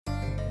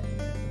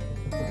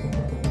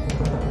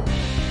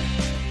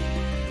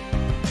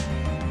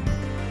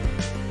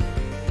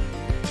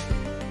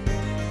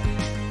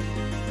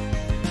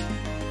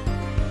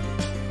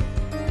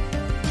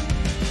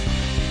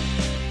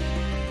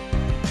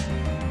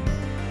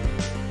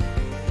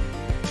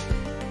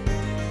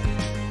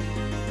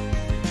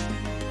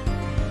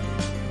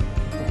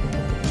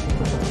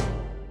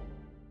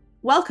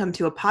Welcome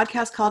to a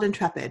podcast called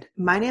Intrepid.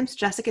 My name's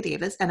Jessica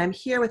Davis, and I'm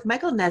here with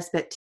Michael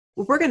Nesbitt.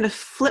 We're going to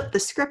flip the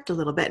script a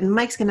little bit, and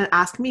Mike's going to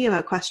ask me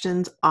about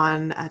questions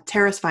on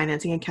terrorist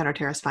financing and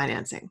counter-terrorist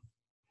financing.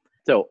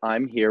 So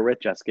I'm here with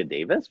Jessica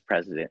Davis,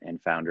 president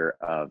and founder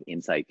of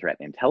Insight Threat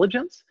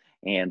Intelligence,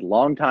 and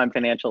longtime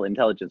financial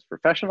intelligence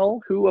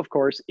professional, who, of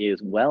course,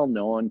 is well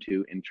known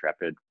to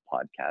Intrepid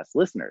podcast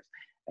listeners.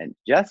 And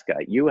Jessica,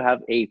 you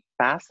have a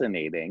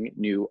fascinating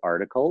new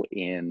article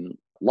in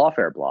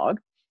Lawfare blog.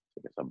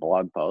 It's a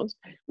blog post,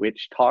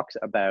 which talks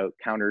about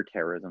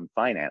counterterrorism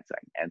financing.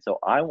 And so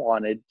I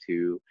wanted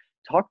to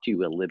talk to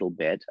you a little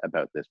bit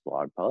about this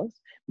blog post,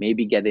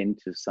 maybe get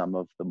into some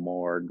of the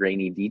more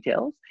grainy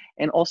details,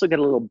 and also get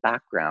a little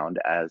background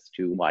as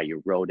to why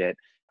you wrote it,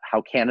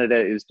 how Canada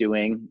is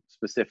doing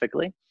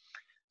specifically.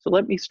 So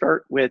let me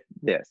start with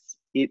this.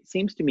 It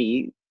seems to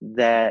me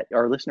that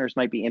our listeners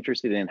might be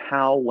interested in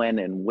how, when,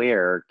 and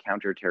where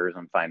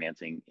counterterrorism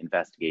financing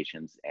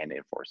investigations and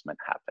enforcement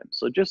happen.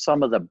 So just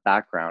some of the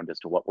background as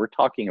to what we're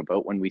talking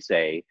about when we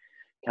say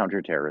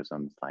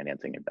counterterrorism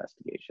financing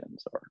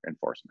investigations or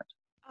enforcement.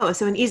 Oh,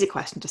 so an easy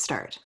question to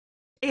start.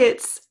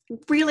 It's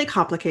really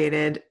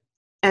complicated,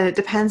 and it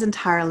depends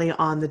entirely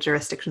on the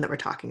jurisdiction that we're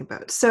talking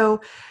about. So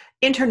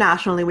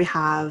internationally, we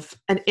have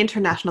an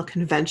international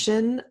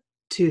convention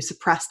to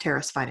suppress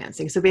terrorist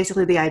financing. So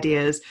basically the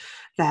idea is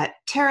that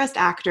terrorist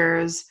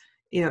actors,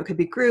 it could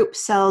be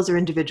groups, cells, or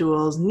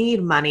individuals,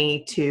 need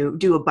money to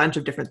do a bunch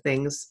of different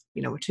things,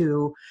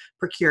 to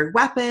procure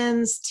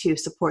weapons, to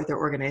support their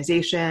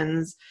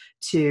organizations,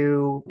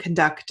 to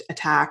conduct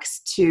attacks,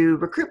 to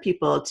recruit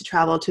people to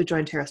travel to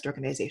join terrorist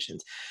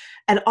organizations.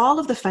 And all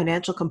of the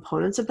financial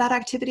components of that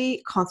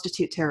activity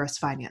constitute terrorist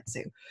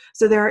financing.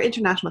 So there are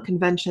international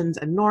conventions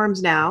and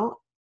norms now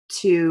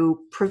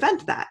to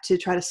prevent that, to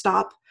try to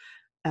stop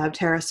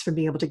terrorists from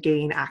being able to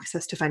gain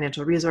access to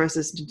financial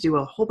resources, to do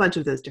a whole bunch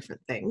of those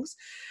different things.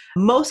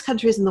 Most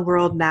countries in the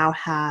world now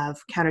have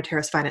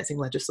counter-terrorist financing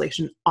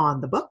legislation on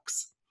the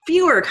books.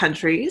 Fewer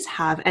countries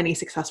have any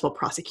successful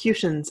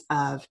prosecutions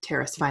of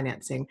terrorist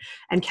financing.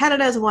 And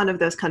Canada is one of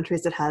those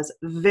countries that has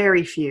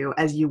very few,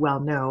 as you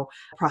well know,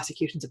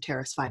 prosecutions of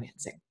terrorist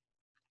financing.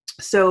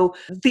 So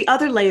the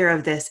other layer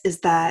of this is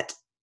that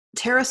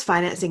terrorist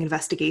financing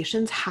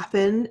investigations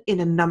happen in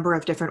a number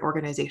of different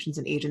organizations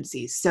and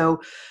agencies.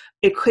 So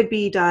it could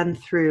be done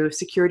through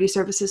security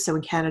services. So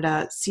in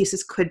Canada,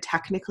 CSIS could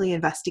technically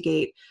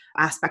investigate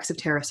aspects of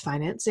terrorist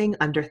financing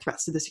under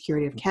threats to the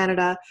security of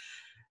Canada.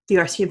 The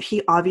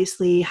RCMP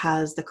obviously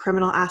has the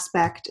criminal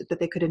aspect that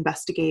they could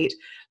investigate.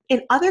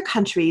 In other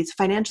countries,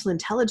 financial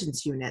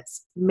intelligence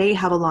units may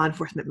have a law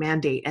enforcement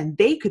mandate, and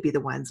they could be the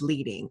ones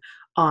leading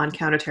on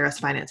counter-terrorist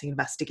financing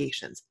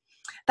investigations.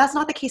 That's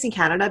not the case in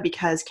Canada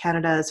because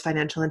Canada's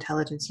financial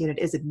intelligence unit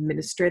is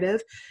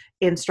administrative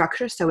in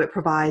structure, so it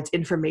provides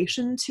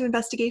information to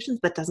investigations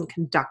but doesn't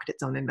conduct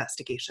its own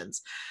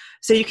investigations.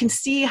 So you can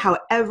see how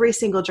every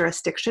single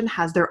jurisdiction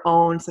has their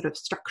own sort of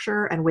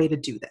structure and way to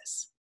do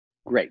this.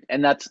 Great.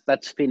 And that's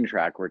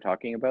FINTRAC we're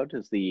talking about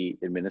is the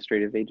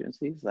administrative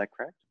agency, is that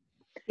correct?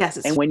 Yes.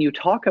 And when you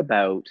talk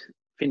about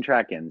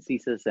FINTRAC and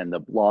CSIS and the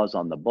laws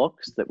on the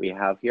books that we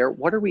have here,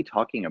 what are we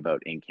talking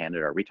about in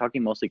Canada? Are we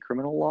talking mostly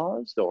criminal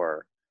laws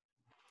or?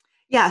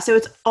 Yeah, so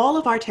it's all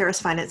of our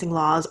terrorist financing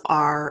laws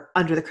are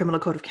under the Criminal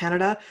Code of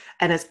Canada,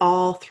 and it's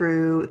all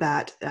through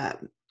that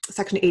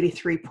Section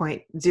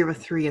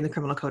 83.03 in the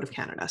Criminal Code of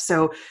Canada.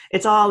 So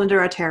it's all under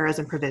our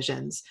terrorism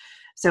provisions.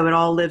 So it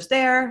all lives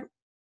there.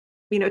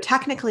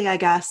 Technically, I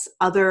guess,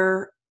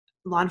 other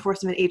law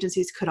enforcement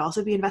agencies could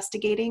also be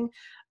investigating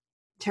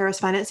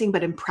terrorist financing,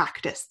 but in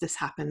practice, this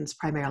happens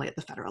primarily at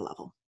the federal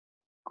level.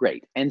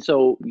 Great. And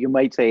so you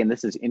might say, and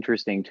this is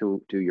interesting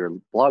to your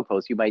blog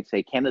post, you might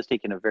say Canada's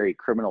taken a very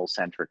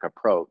criminal-centric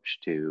approach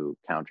to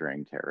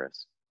countering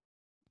terrorist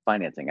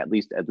financing, at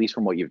least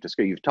from what you've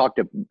described. You've talked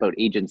about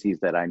agencies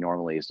that I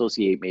normally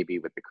associate maybe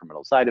with the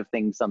criminal side of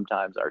things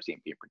sometimes,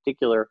 RCMP in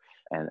particular,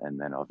 and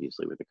then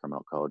obviously with the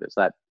criminal code. Is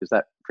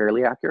that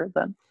fairly accurate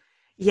then?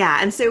 Yeah,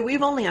 and so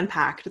we've only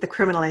unpacked the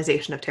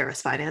criminalization of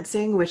terrorist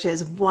financing, which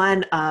is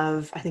one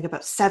of, I think,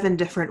 about 7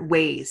 different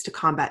ways to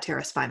combat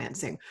terrorist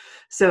financing.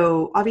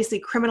 So obviously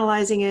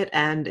criminalizing it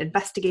and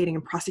investigating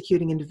and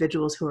prosecuting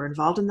individuals who are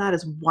involved in that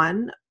is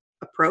one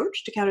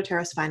approach to counter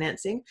terrorist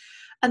financing.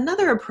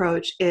 Another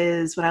approach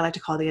is what I like to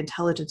call the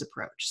intelligence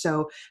approach.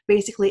 So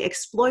basically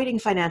exploiting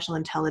financial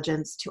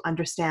intelligence to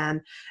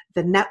understand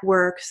the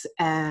networks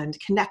and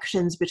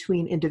connections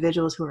between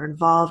individuals who are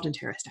involved in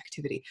terrorist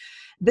activity.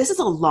 This is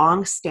a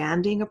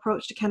long-standing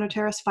approach to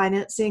counter-terrorist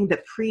financing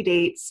that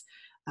predates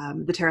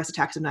the terrorist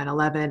attacks of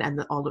 9/11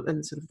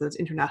 and sort of those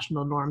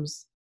international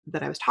norms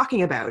that I was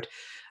talking about.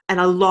 And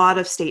a lot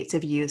of states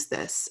have used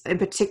this. In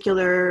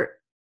particular,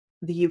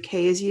 the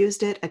UK has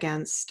used it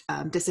against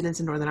dissidents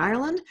in Northern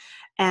Ireland,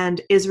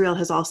 and Israel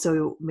has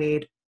also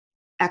made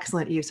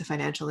excellent use of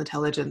financial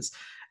intelligence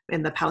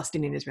in the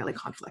Palestinian-Israeli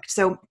conflict.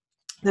 So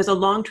there's a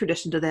long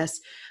tradition to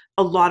this.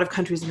 A lot of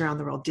countries around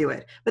the world do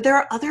it, but there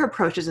are other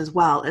approaches as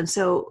well. And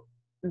so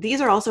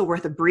these are also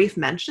worth a brief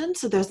mention.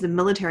 So there's the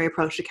military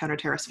approach to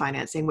counterterrorist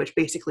financing, which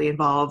basically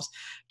involves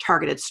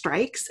targeted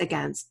strikes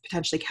against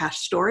potentially cash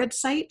storage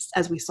sites,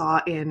 as we saw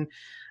in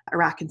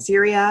Iraq and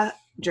Syria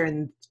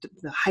during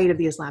the height of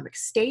the Islamic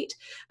State.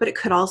 But it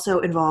could also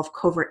involve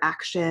covert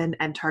action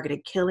and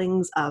targeted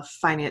killings of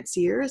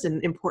financiers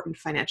and important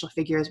financial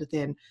figures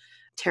within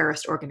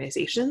terrorist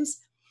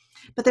organizations.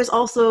 But there's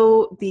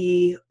also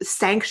the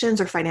sanctions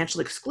or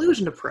financial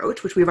exclusion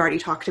approach, which we've already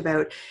talked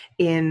about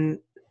in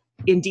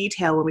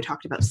detail when we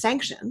talked about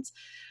sanctions.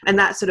 And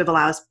that sort of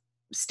allows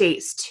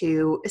states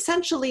to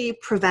essentially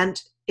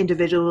prevent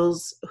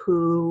individuals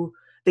who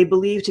they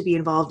believe to be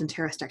involved in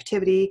terrorist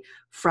activity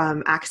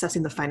from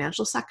accessing the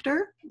financial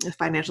sector. The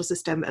financial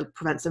system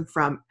prevents them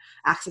from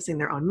accessing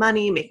their own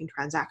money, making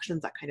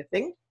transactions, that kind of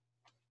thing.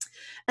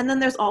 And then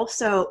there's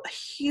also a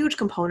huge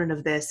component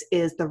of this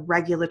is the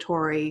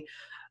regulatory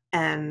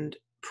and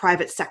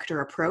private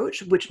sector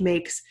approach, which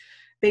makes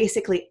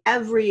basically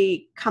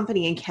every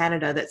company in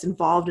Canada that's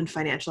involved in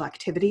financial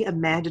activity a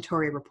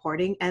mandatory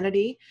reporting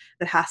entity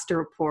that has to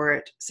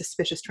report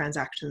suspicious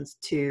transactions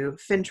to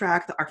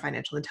FINTRAC, our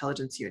financial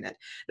intelligence unit.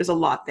 There's a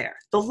lot there.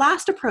 The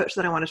last approach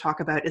that I want to talk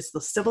about is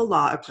the civil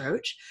law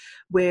approach,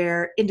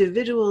 where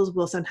individuals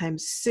will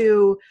sometimes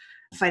sue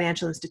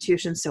financial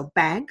institutions, so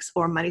banks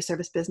or money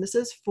service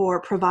businesses, for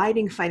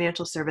providing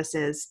financial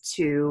services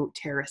to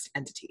terrorist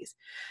entities.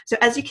 So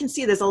as you can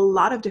see, there's a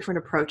lot of different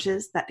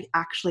approaches that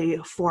actually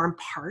form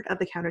part of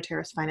the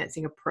counterterrorist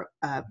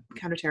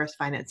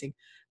financing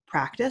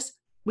practice.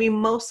 We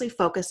mostly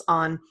focus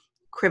on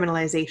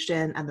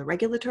criminalization and the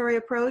regulatory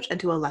approach, and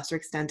to a lesser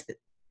extent,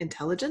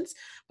 intelligence,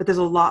 but there's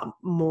a lot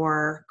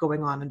more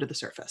going on under the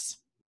surface.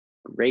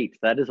 Great.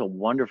 That is a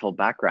wonderful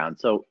background.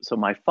 So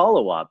my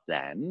follow-up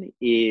then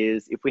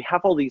is, if we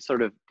have all these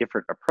sort of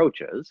different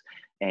approaches,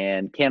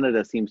 and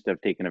Canada seems to have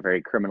taken a very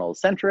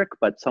criminal-centric,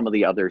 but some of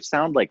the others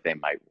sound like they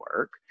might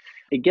work,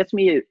 it gets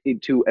me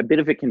into a bit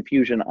of a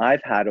confusion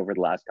I've had over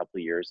the last couple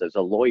of years as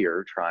a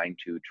lawyer trying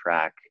to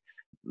track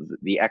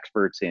the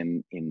experts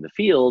in the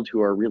field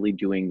who are really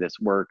doing this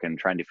work and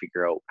trying to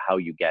figure out how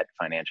you get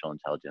financial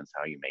intelligence,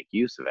 how you make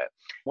use of it.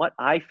 What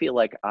I feel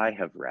like I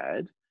have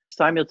read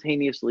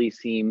simultaneously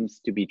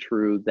seems to be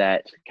true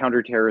that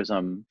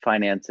counterterrorism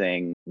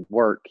financing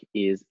work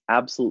is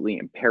absolutely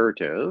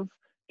imperative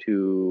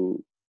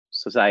to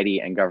society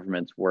and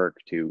government's work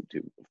to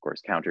of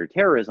course, counter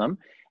terrorism.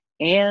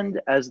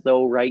 And as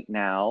though right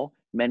now,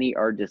 many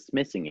are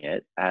dismissing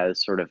it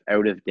as sort of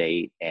out of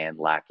date and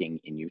lacking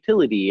in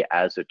utility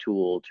as a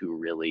tool to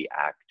really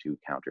act to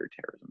counter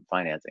terrorism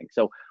financing.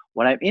 So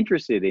what I'm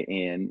interested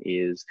in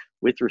is,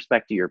 with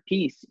respect to your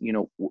piece,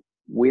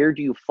 where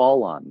do you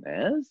fall on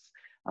this?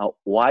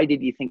 Why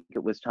did you think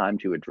it was time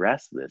to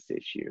address this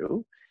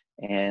issue?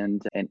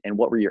 And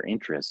what were your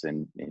interests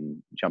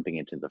in jumping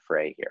into the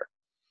fray here?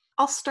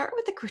 I'll start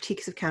with the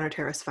critiques of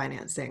counterterrorist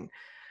financing.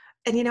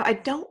 And, I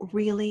don't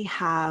really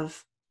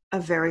have a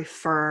very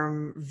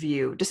firm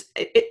view.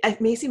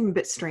 It may seem a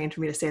bit strange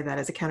for me to say that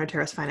as a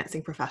counterterrorist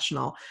financing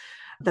professional,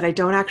 that I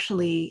don't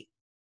actually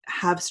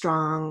have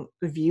strong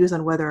views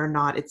on whether or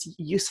not it's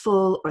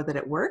useful or that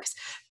it works,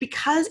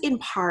 because in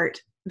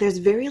part, there's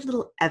very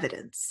little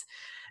evidence.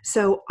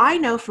 So I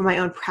know from my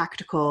own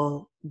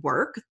practical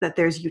work that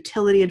there's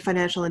utility in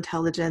financial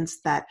intelligence,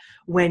 that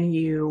when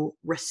you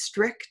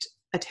restrict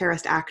a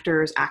terrorist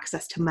actor's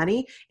access to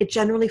money, it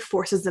generally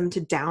forces them to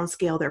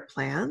downscale their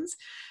plans.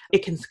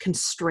 It can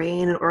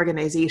constrain an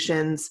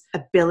organization's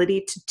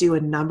ability to do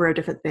a number of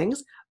different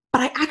things,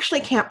 but I actually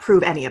can't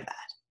prove any of that.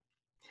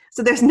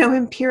 So there's no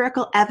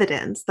empirical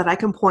evidence that I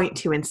can point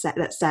to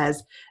that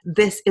says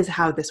this is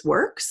how this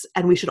works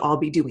and we should all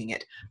be doing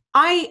it.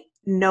 I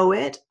know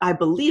it, I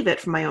believe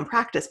it from my own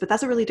practice, but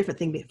that's a really different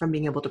thing from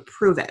being able to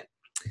prove it.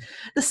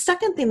 The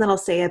second thing that I'll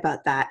say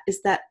about that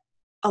is that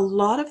a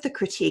lot of the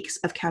critiques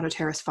of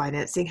counter-terrorist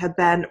financing have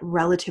been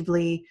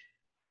relatively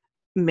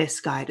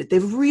misguided.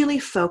 They've really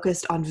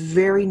focused on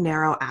very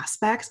narrow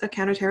aspects of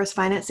counter-terrorist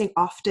financing,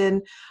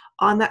 often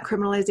on that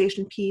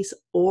criminalization piece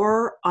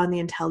or on the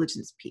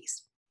intelligence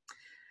piece.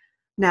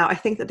 Now, I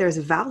think that there's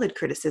valid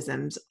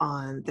criticisms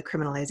on the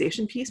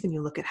criminalization piece when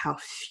you look at how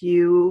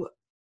few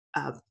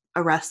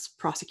arrests,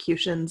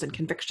 prosecutions, and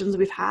convictions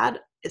we've had,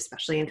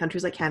 especially in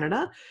countries like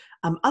Canada.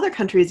 Other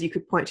countries you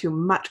could point to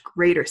much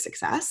greater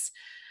success.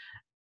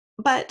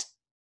 But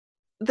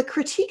the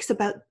critiques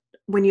about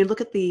when you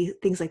look at the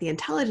things like the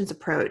intelligence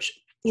approach,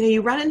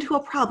 you run into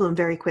a problem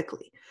very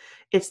quickly.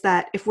 It's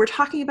that if we're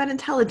talking about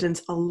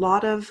intelligence, a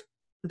lot of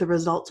the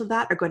results of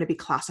that are going to be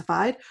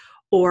classified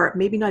or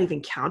maybe not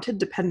even counted,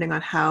 depending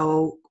on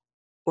how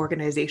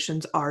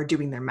organizations are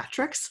doing their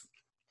metrics.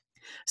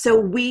 So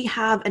we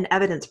have an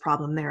evidence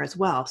problem there as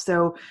well.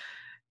 So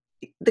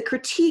the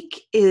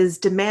critique is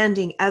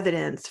demanding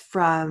evidence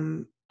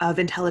of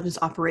intelligence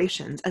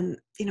operations. And,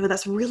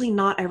 that's really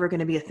not ever going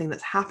to be a thing that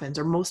happens,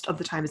 or most of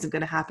the time isn't going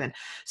to happen.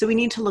 So we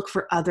need to look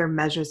for other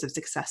measures of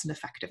success and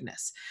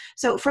effectiveness.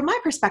 So from my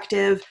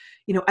perspective,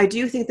 I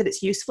do think that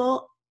it's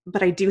useful.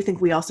 But I do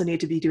think we also need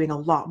to be doing a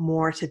lot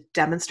more to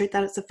demonstrate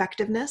that its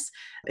effectiveness,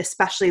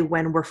 especially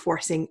when we're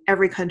forcing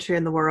every country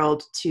in the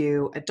world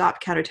to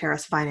adopt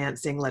counter-terrorist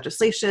financing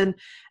legislation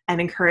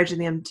and encouraging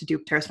them to do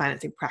terrorist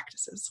financing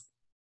practices.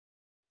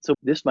 So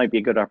this might be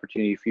a good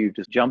opportunity for you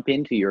to jump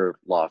into your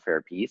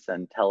lawfare piece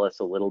and tell us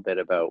a little bit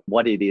about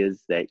what it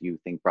is that you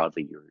think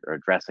broadly you're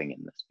addressing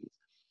in this piece.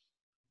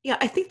 Yeah,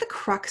 I think the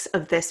crux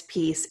of this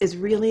piece is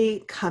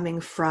really coming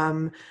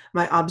from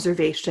my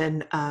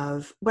observation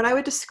of what I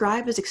would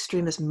describe as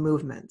extremist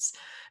movements.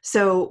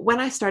 So when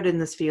I started in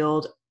this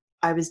field,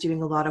 I was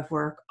doing a lot of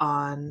work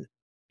on,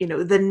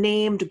 the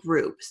named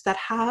groups that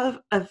have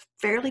a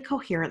fairly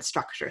coherent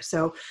structure.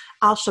 So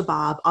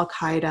Al-Shabaab,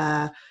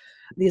 Al-Qaeda,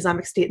 the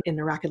Islamic State in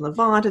Iraq and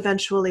Levant,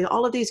 eventually,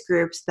 all of these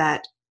groups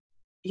that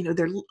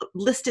they're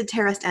listed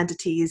terrorist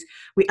entities.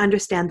 We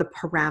understand the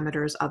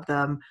parameters of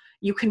them.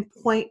 You can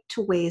point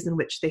to ways in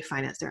which they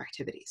finance their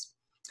activities.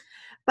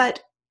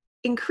 But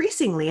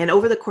increasingly, and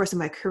over the course of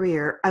my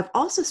career, I've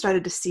also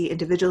started to see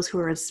individuals who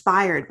are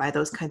inspired by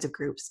those kinds of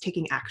groups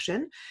taking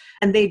action,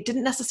 and they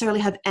didn't necessarily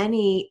have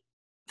any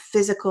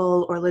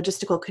physical or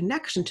logistical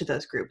connection to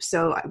those groups.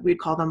 So we'd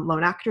call them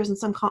lone actors in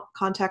some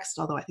context,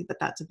 although I think that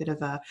that's a bit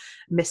of a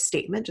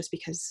misstatement just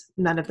because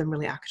none of them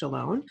really act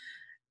alone.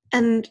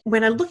 And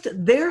when I looked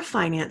at their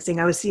financing,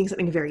 I was seeing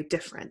something very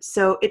different.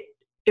 So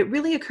it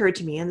really occurred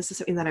to me, and this is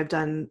something that I've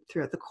done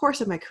throughout the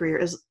course of my career,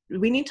 is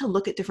we need to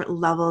look at different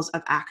levels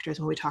of actors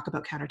when we talk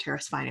about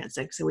counter-terrorist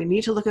financing. So we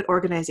need to look at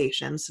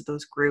organizations, so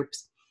those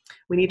groups.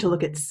 We need to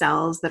look at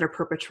cells that are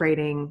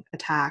perpetrating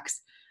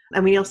attacks.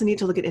 And we also need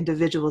to look at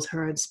individuals who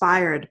are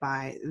inspired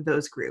by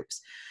those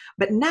groups.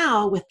 But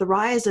now, with the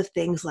rise of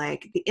things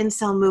like the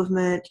incel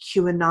movement,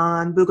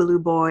 QAnon,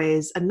 Boogaloo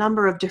Boys, a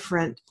number of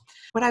different,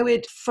 what I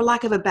would, for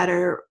lack of a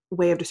better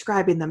way of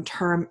describing them,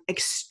 term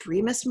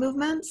extremist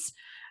movements,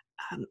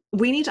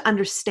 we need to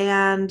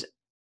understand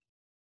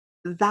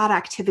that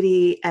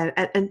activity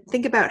and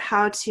think about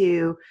how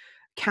to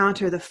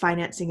counter the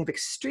financing of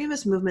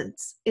extremist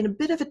movements in a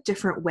bit of a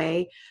different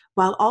way,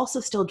 while also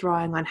still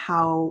drawing on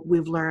how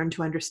we've learned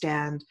to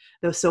understand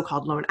those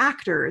so-called lone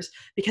actors,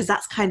 because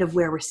that's kind of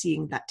where we're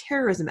seeing that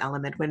terrorism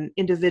element when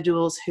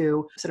individuals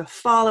who sort of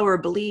follow or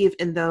believe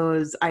in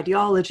those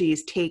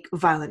ideologies take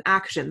violent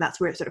action. That's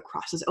where it sort of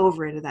crosses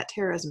over into that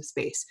terrorism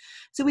space.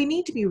 So we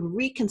need to be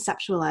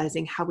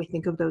reconceptualizing how we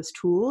think of those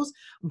tools,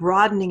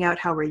 broadening out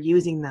how we're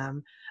using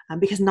them,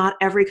 because not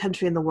every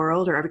country in the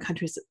world or every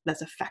country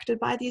that's affected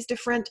by these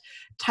different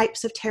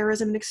types of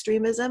terrorism and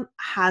extremism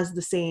has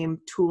the same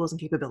tools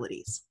and capabilities.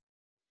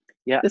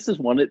 Yeah, this is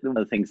one of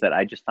the things that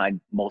I just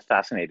find most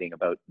fascinating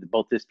about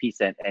both this piece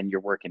and your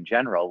work in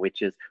general,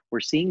 which is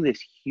we're seeing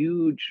this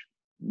huge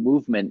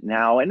movement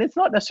now, and it's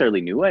not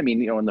necessarily new. I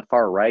mean, in the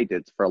far right,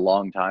 it's for a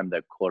long time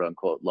the quote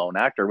unquote lone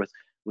actor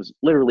was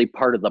literally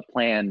part of the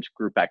planned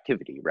group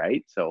activity,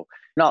 right? So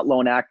not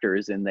lone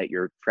actors in that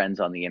you're friends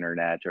on the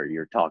internet or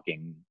you're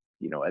talking,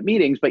 at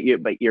meetings, but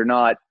you're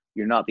not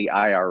the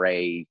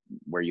IRA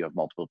where you have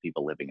multiple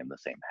people living in the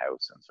same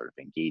house and sort of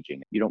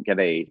engaging. You don't get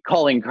a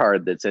calling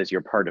card that says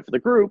you're part of the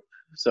group.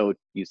 So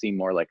you seem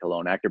more like a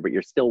lone actor, but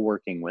you're still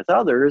working with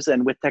others.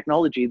 And with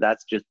technology,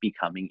 that's just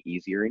becoming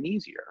easier and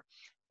easier.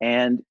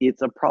 And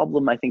it's a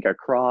problem, I think,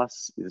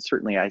 across,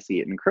 certainly I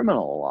see it in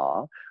criminal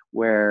law,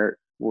 where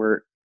we're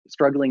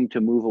struggling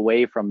to move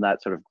away from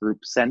that sort of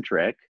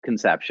group-centric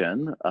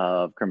conception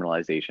of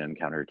criminalization,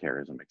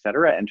 counterterrorism, et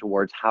cetera, and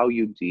towards how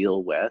you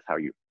deal with, how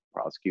you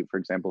prosecute, for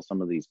example,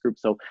 some of these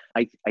groups. So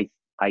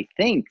I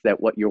think that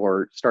what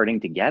you're starting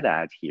to get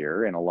at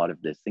here in a lot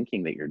of this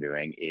thinking that you're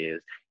doing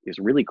is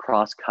really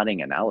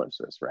cross-cutting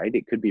analysis, right?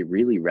 It could be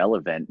really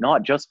relevant,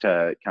 not just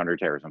to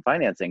counterterrorism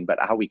financing, but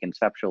how we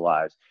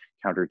conceptualize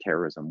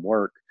counterterrorism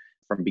work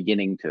from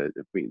beginning to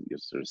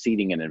sort of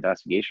seeding an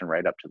investigation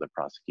right up to the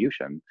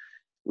prosecution,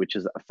 which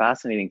is a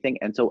fascinating thing.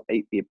 And so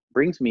it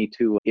brings me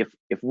to, if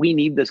we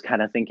need this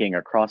kind of thinking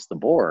across the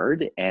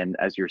board, and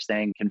as you're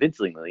saying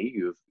convincingly,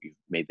 you've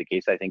made the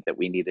case, I think, that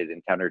we need it in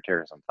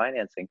counterterrorism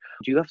financing.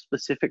 Do you have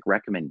specific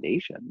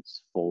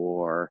recommendations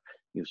for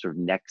sort of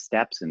next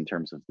steps in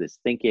terms of this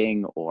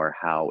thinking, or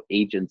how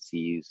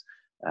agencies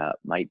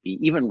might be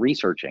even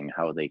researching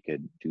how they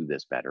could do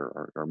this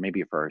better, or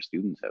maybe for our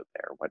students out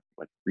there,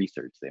 what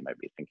research they might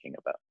be thinking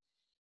about?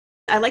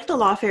 I like the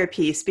lawfare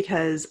piece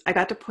because I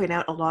got to point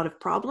out a lot of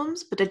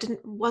problems, but I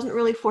wasn't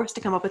really forced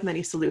to come up with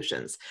many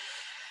solutions.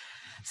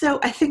 So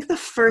I think the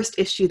first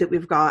issue that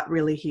we've got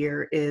really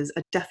here is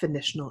a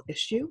definitional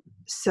issue.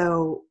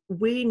 So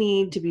we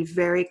need to be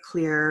very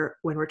clear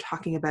when we're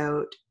talking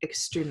about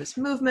extremist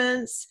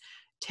movements,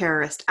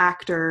 terrorist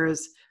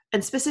actors,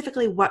 and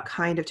specifically what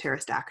kind of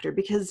terrorist actor,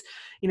 because,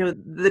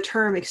 the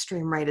term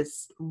extreme right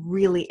is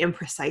really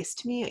imprecise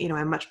to me.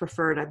 I much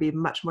preferred I'd be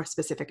much more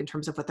specific in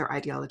terms of what their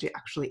ideology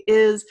actually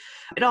is.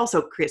 It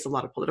also creates a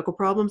lot of political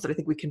problems that I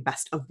think we can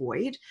best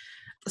avoid.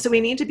 So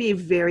we need to be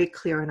very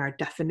clear in our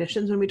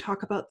definitions when we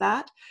talk about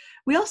that.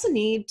 We also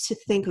need to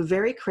think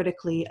very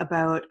critically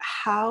about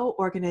how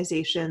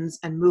organizations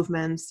and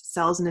movements,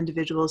 cells and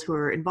individuals who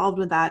are involved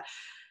with that,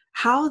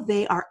 how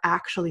they are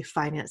actually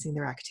financing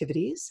their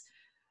activities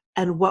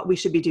and what we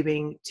should be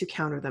doing to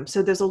counter them.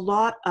 So there's a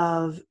lot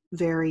of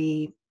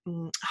very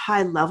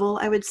high level,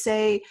 I would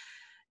say,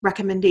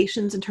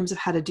 recommendations in terms of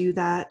how to do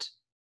that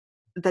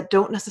that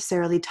don't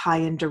necessarily tie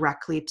in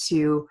directly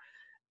to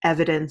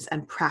evidence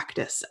and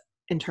practice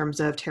in terms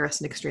of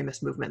terrorist and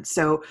extremist movements.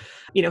 So,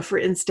 for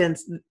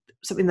instance,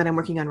 something that I'm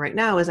working on right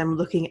now is I'm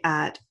looking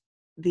at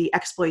the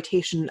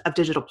exploitation of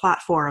digital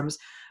platforms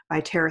by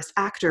terrorist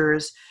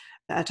actors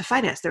to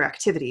finance their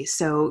activities.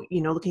 So,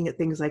 looking at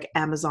things like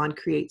Amazon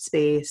Create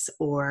Space,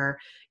 or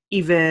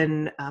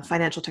even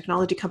financial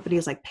technology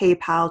companies like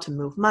PayPal to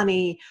move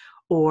money,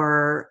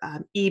 or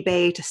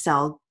eBay to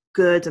sell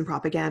goods and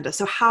propaganda.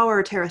 So how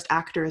are terrorist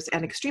actors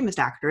and extremist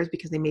actors,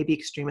 because they may be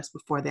extremists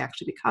before they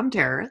actually become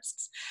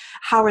terrorists,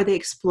 how are they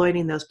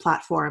exploiting those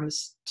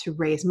platforms to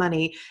raise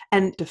money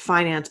and to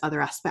finance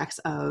other aspects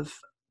of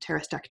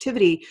terrorist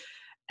activity?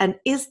 And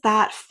is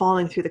that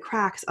falling through the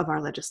cracks of our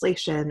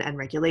legislation and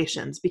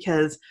regulations?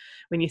 Because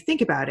when you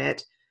think about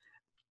it,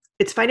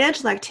 it's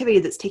financial activity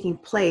that's taking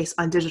place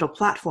on digital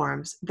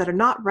platforms that are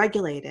not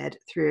regulated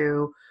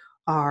through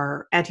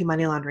our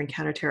anti-money laundering,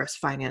 counter-terrorist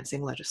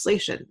financing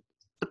legislation.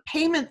 The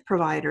payment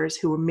providers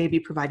who are maybe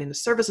providing the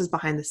services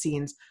behind the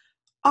scenes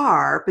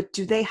are, but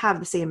do they have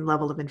the same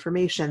level of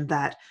information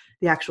that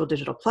the actual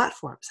digital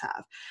platforms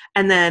have?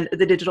 And then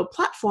the digital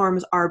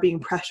platforms are being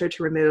pressured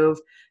to remove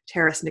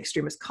terrorist and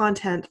extremist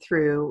content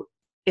through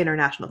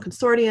international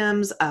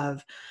consortiums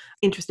of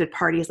interested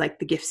parties like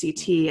the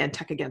GIFCT and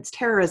Tech Against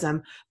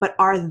Terrorism, but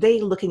are they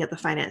looking at the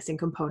financing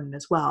component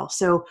as well?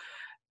 So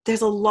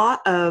there's a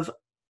lot of,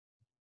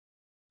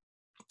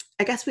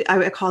 I guess I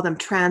would call them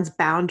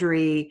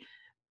transboundary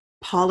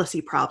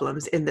policy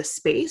problems in this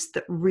space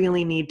that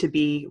really need to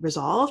be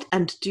resolved.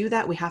 And to do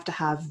that, we have to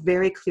have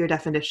very clear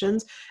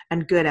definitions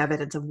and good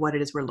evidence of what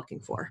it is we're looking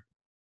for.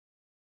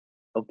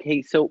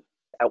 Okay, so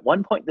at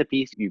one point in the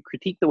piece, you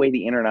critique the way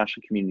the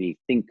international community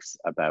thinks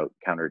about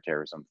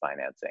counterterrorism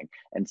financing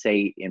and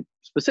say,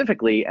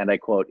 specifically, and I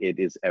quote, "it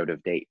is out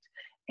of date."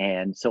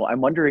 And so I'm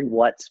wondering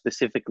what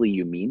specifically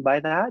you mean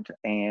by that,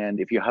 and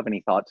if you have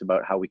any thoughts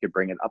about how we could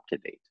bring it up to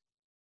date.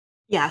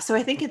 Yeah, so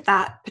I think at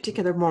that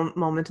particular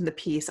moment in the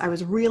piece, I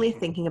was really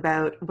thinking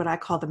about what I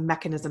call the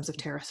mechanisms of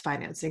terrorist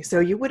financing. So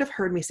you would have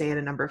heard me say it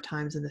a number of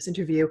times in this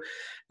interview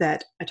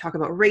that I talk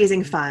about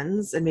raising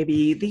funds and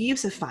maybe the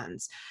use of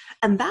funds.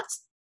 And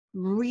that's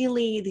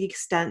really the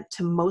extent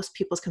to most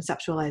people's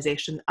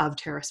conceptualization of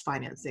terrorist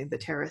financing. The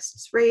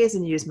terrorists raise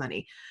and use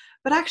money.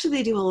 But actually,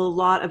 they do a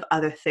lot of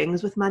other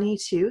things with money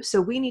too. So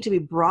we need to be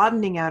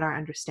broadening out our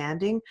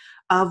understanding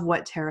of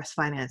what terrorist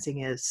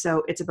financing is.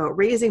 So it's about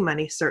raising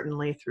money,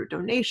 certainly through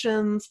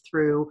donations,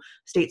 through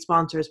state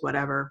sponsors,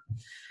 whatever,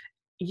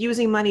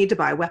 using money to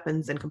buy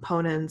weapons and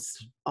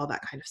components, all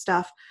that kind of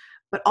stuff,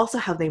 but also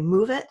how they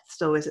move it.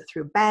 So is it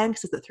through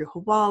banks? Is it through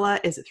Hawala?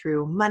 Is it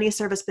through money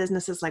service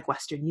businesses like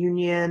Western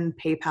Union,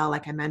 PayPal,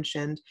 like I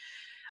mentioned?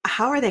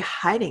 How are they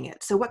hiding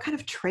it? So what kind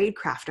of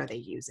tradecraft are they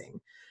using?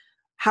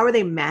 How are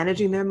they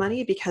managing their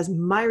money? Because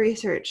my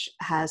research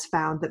has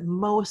found that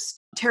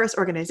most terrorist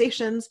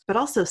organizations, but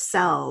also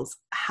cells,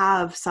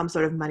 have some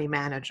sort of money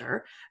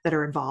manager that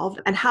are involved,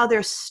 and how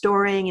they're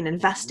storing and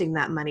investing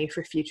that money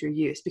for future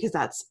use, because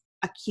that's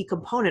a key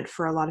component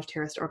for a lot of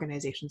terrorist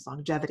organizations'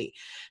 longevity.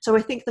 So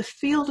I think the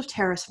field of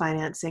terrorist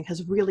financing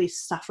has really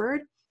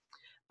suffered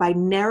by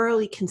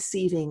narrowly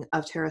conceiving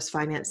of terrorist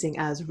financing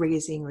as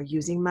raising or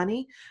using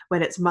money,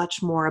 when it's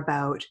much more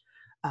about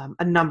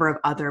a number of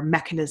other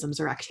mechanisms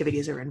or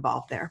activities are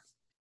involved there.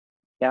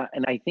 Yeah,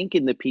 and I think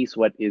in the piece,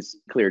 what is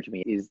clear to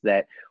me is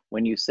that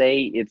when you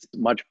say it's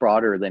much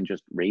broader than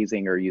just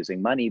raising or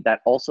using money, that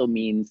also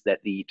means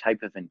that the type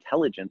of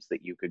intelligence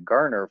that you could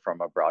garner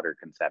from a broader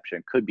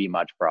conception could be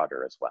much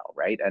broader as well,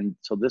 right? And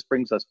so this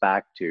brings us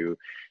back to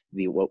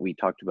what we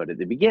talked about at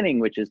the beginning,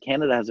 which is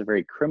Canada has a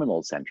very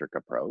criminal-centric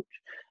approach.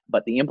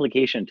 But the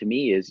implication to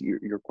me is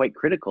you're quite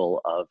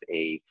critical of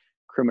a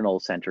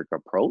criminal-centric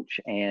approach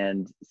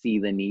and see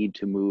the need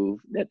to move,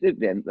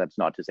 and that's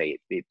not to say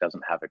it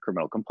doesn't have a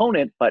criminal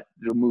component, but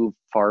to move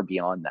far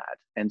beyond that.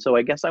 And so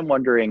I guess I'm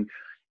wondering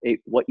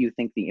what you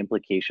think the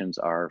implications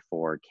are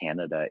for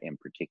Canada in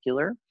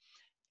particular,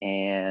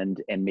 and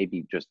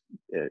maybe just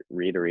a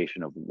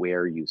reiteration of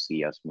where you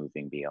see us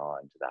moving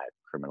beyond that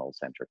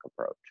criminal-centric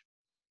approach.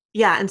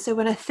 Yeah, and so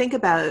when I think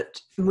about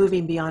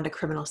moving beyond a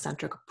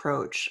criminal-centric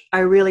approach, I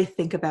really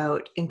think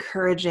about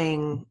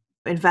encouraging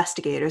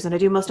investigators, and I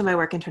do most of my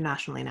work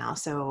internationally now,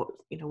 so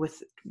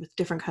with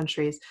different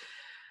countries,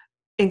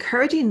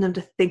 encouraging them to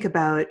think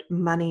about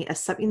money as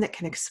something that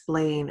can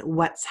explain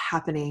what's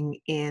happening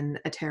in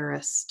a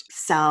terrorist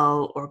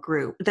cell or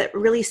group, that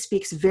really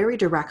speaks very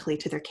directly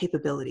to their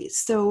capabilities.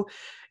 So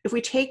if we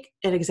take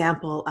an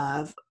example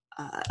of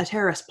a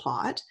terrorist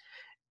plot,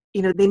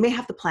 they may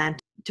have the plan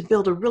to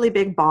build a really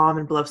big bomb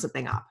and blow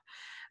something up.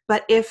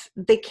 But if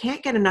they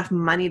can't get enough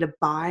money to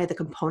buy the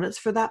components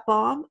for that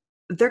bomb,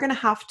 they're going to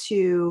have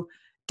to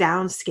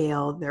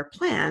downscale their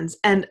plans.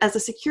 And as a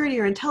security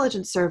or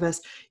intelligence service,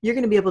 you're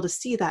going to be able to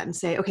see that and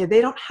say, okay, they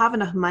don't have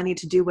enough money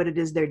to do what it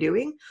is they're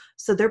doing.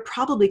 So they're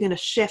probably going to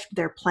shift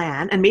their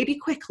plan, and maybe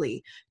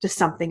quickly, to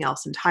something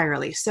else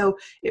entirely. So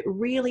it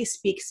really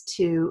speaks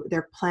to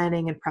their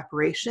planning and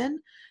preparation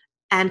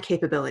and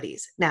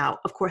capabilities. Now,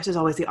 of course, there's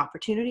always the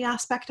opportunity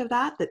aspect of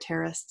that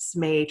terrorists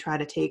may try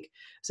to take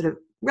sort of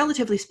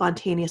relatively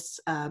spontaneous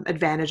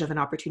advantage of an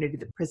opportunity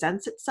that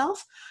presents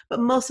itself. But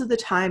most of the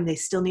time, they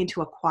still need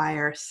to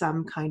acquire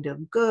some kind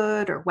of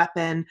good or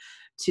weapon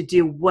to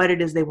do what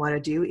it is they want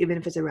to do, even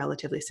if it's a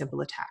relatively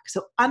simple attack.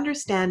 So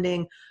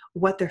understanding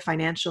what their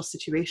financial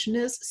situation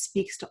is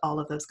speaks to all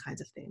of those kinds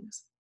of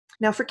things.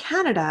 Now, for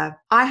Canada,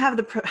 I've had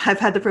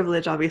the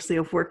privilege, obviously,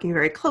 of working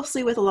very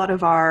closely with a lot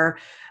of our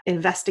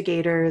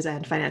investigators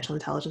and financial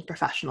intelligence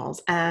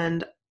professionals.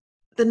 And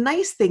the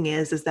nice thing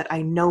is that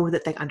I know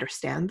that they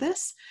understand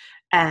this,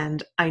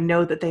 and I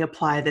know that they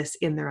apply this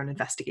in their own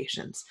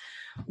investigations.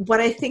 What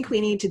I think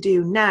we need to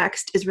do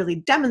next is really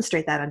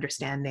demonstrate that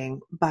understanding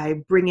by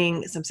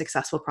bringing some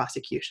successful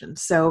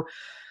prosecutions. So,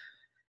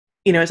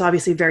 it's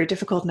obviously very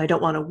difficult, and I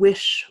don't want to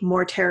wish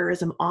more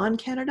terrorism on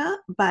Canada,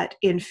 but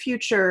in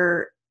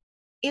future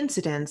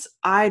incidents,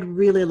 I'd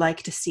really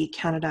like to see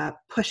Canada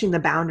pushing the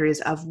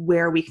boundaries of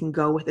where we can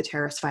go with the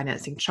terrorist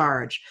financing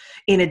charge,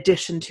 in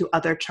addition to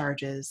other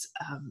charges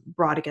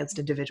brought against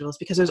individuals,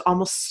 because there's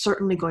almost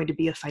certainly going to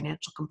be a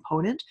financial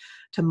component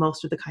to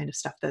most of the kind of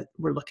stuff that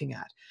we're looking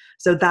at.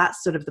 So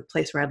that's sort of the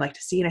place where I'd like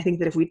to see. And I think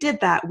that if we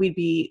did that, we'd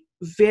be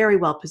very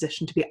well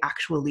positioned to be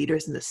actual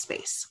leaders in this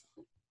space.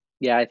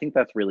 Yeah, I think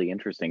that's really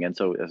interesting. And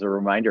so as a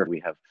reminder, we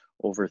have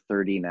over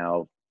 30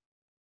 now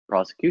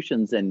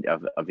prosecutions and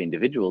of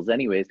individuals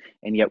anyways,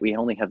 and yet we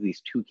only have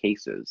these two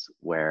cases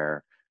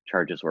where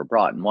charges were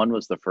brought. And one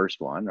was the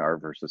first one, R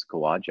versus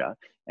Kawaja,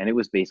 and it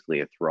was basically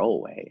a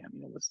throwaway. I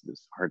mean, it was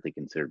hardly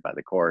considered by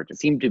the court. It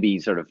seemed to be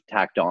sort of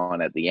tacked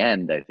on at the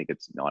end. I think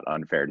it's not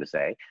unfair to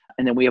say.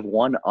 And then we have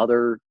one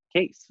other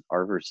case,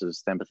 R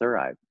versus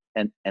Thempathurai,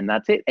 and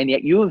that's it. And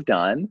yet you have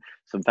done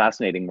some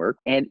fascinating work,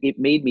 and it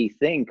made me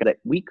think that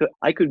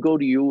I could go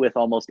to you with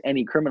almost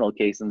any criminal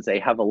case and say,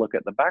 have a look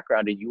at the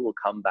background, and you will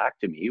come back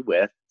to me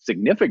with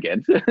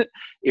significant,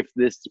 if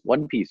this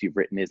one piece you've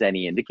written is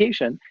any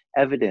indication,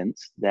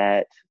 evidence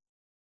that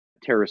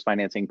terrorist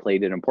financing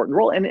played an important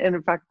role, and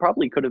in fact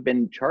probably could have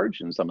been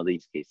charged in some of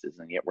these cases,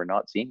 and yet we're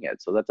not seeing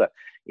it. So that's a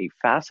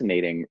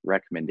fascinating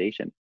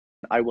recommendation.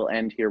 I will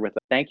end here with a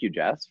thank you,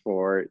 Jess,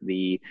 for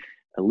the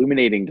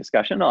illuminating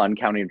discussion on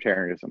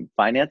counterterrorism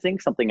financing,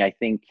 something I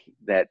think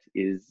that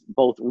is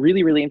both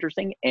really, really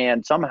interesting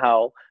and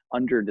somehow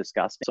under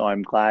discussed. So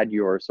I'm glad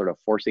you're sort of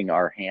forcing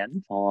our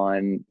hand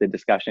on the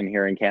discussion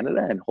here in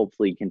Canada, and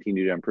hopefully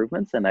continued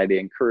improvements. And I'd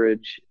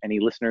encourage any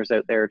listeners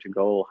out there to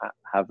go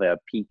have a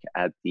peek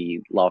at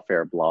the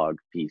Lawfare blog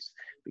piece,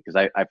 because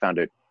I found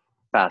it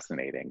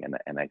fascinating,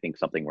 and I think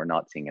something we're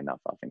not seeing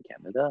enough of in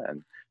Canada,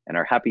 and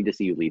are happy to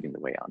see you leading the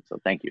way on. So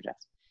thank you,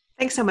 Jess.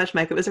 Thanks so much,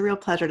 Mike. It was a real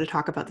pleasure to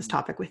talk about this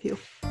topic with you.